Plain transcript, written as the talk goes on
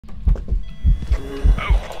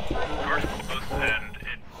Oh, door's closed and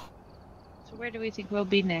it... So where do we think we'll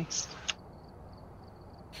be next?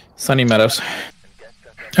 Sunny Meadows.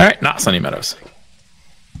 Alright, not Sunny Meadows.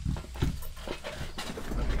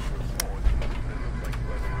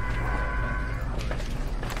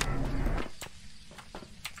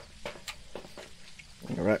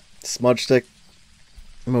 Alright. Smudge stick.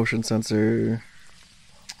 Motion sensor.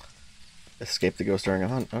 Escape the ghost during a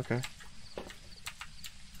hunt. Okay.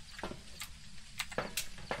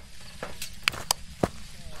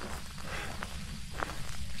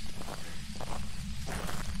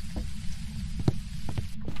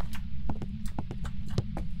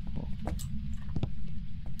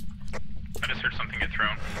 I just heard something get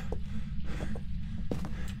thrown.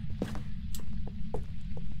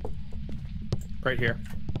 Right here.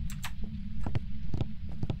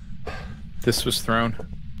 This was thrown.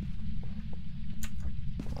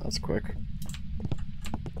 That's quick.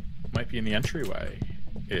 Might be in the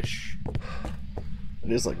entryway-ish.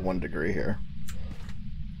 It is like 1 degree here.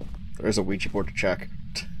 There's a Ouija board to check.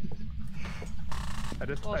 I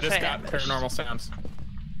just Well, got paranormal sounds.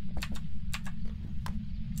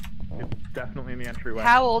 It's definitely in the entryway.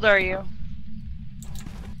 How old are you?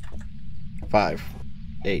 5.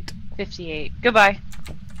 8. 58. Goodbye.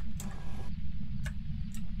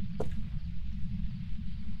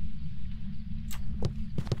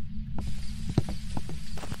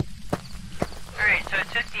 Alright, so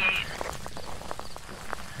it's 58.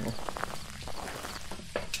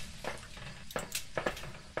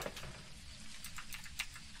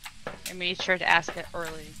 I made sure to ask it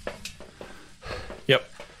early. Yep.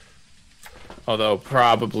 Although,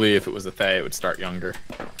 probably if it was a Thay, it would start younger.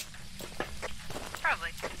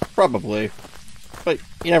 Probably. Probably. But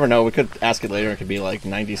you never know. We could ask it later. It could be like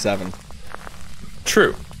 97.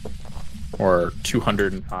 True. Or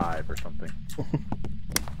 205 or something.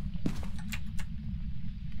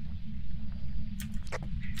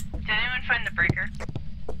 Did anyone find the breaker?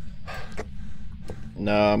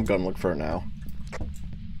 No, I'm gonna look for it now.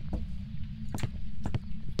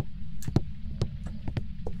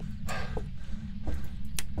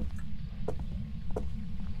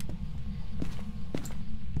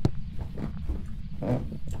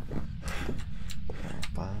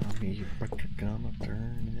 Bobby Breaker gonna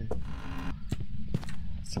turn it.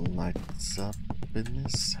 Some lights up in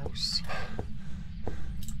this house.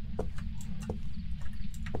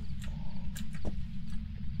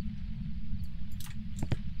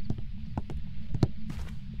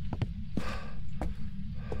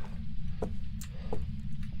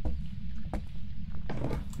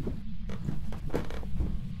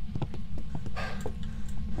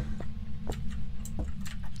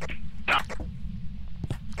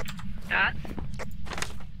 Dots?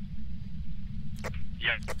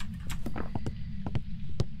 Yeah.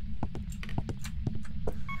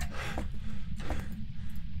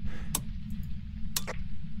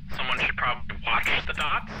 Someone should probably watch the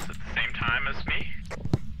dots at the same time as me.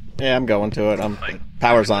 Yeah, I'm going to it.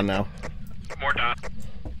 Power's on now. More dots.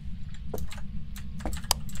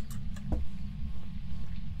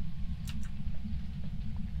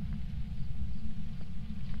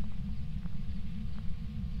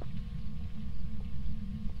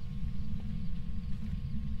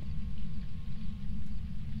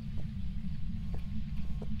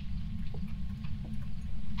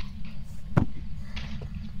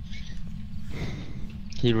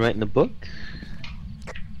 Can you write in the book?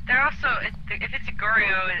 They're also, if it's a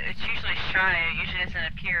Goryo, it's usually shy. It usually doesn't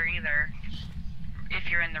appear either. If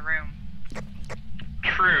you're in the room.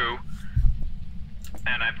 True.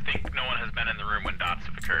 And I think no one has been in the room when dots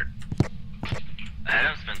have occurred.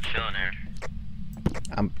 Adam's been chilling here.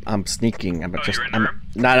 I'm sneaking. Oh, you're in the room?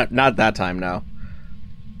 Not that time now.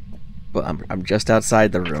 But I'm just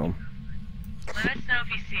outside the room. Let us know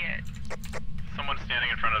if you see it. Someone's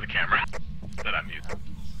standing in front of the camera that I'm using.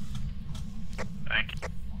 Thank you.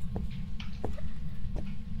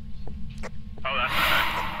 Oh, that's not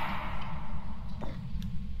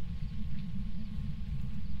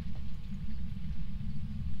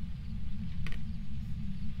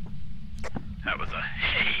that was a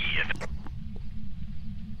hey.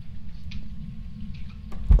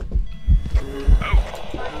 Oh,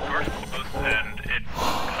 door's closed and it's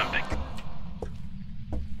hunting.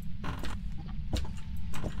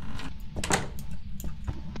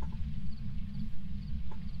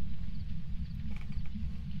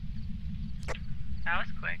 That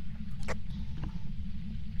was quick.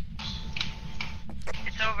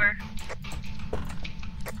 It's over.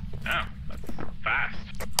 Oh, that's fast.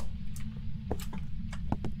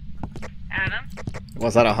 Adam?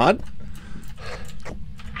 Was that a hunt?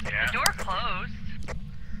 Yeah. The door closed.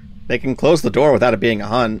 They can close the door without it being a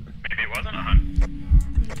hunt. Maybe it wasn't a hunt.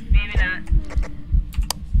 Maybe not.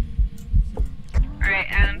 Alright,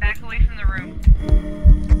 Adam, back away from the room.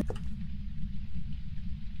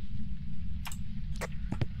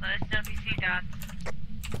 Let us know if you see dots.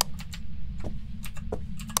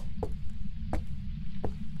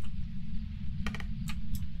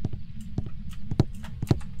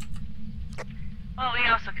 Well, we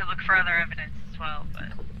also could look for other evidence as well, but...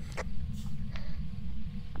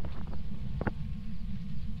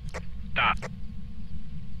 Dot.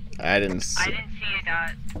 I didn't see. I didn't see a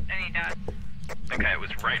dot. Any dots. Okay, it was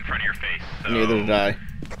right in front of your face. So Neither did I.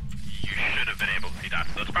 You should have been able to see dots.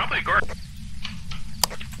 So it's probably a gore.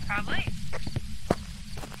 Probably.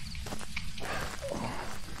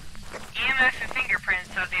 EMF and fingerprints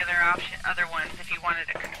are the other ones if you wanted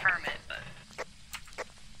to confirm it, but...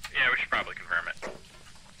 Yeah, we should probably confirm it.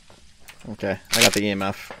 Okay, I got the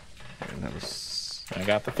EMF. And that was... I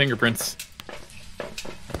got the fingerprints.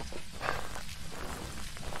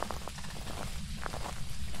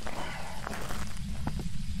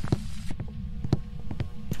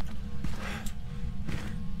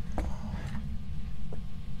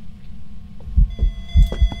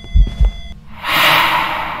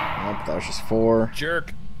 Nope, that was just 4.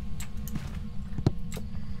 Jerk.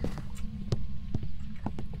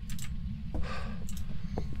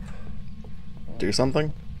 Do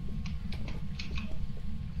something?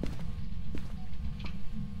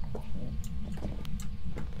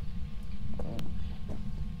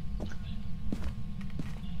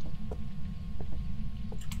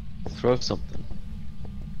 Throw something.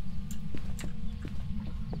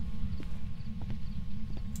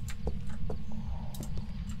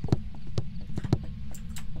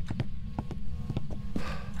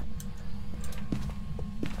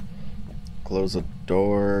 Close a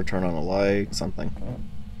door, turn on a light, something.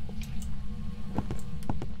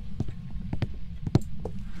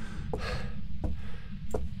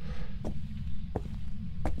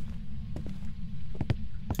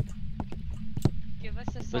 Give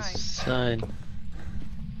us a What's the sign. sign?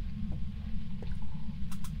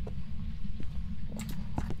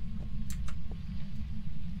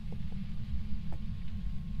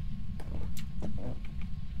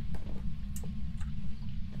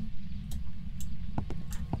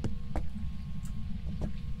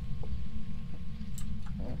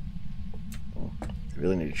 I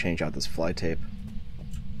really need to change out this fly tape.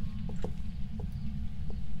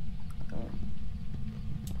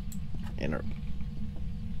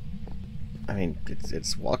 I mean,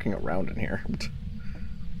 it's walking around in here.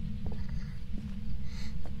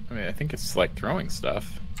 I mean, I think it's like throwing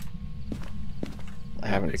stuff. I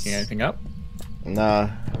haven't Picking anything up? Nah,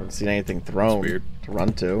 I haven't seen anything thrown weird. to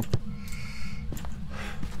run to.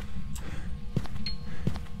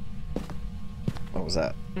 What was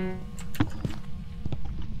that?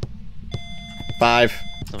 5.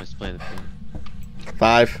 Somebody's playing the thing.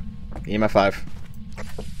 5. EMF 5.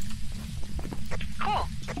 Cool.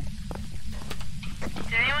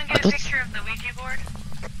 Did anyone get a picture of the Ouija board?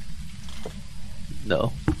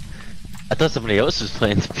 No. I thought somebody else was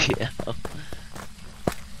playing the piano.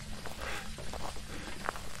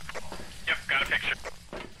 Yep, got a picture.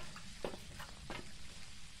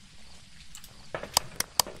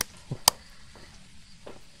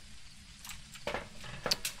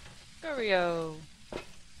 Gorio.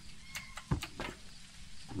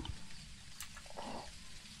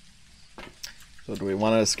 So do we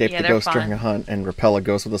want to escape Yeah, the they're ghost during fun. a hunt and repel a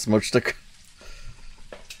ghost with a smoke stick?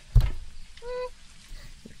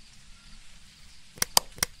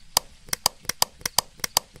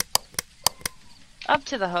 Up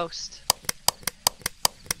to the host.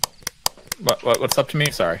 What's up to me?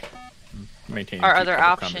 Sorry. I'm maintaining Our two other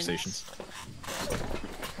public options. conversations.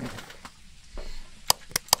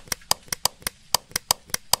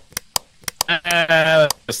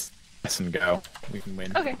 Just let's go. We can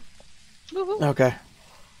win. Okay. Woohoo. Okay.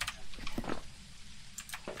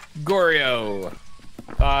 Gorio.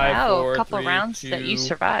 5, Wow, 4, a couple 3, rounds 2, that you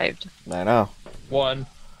survived. I know. 1.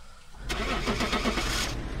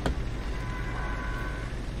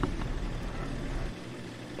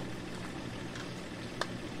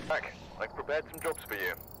 Back. I've prepared some jobs for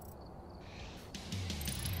you.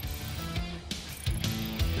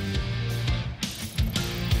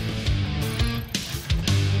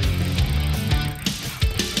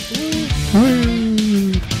 Woo.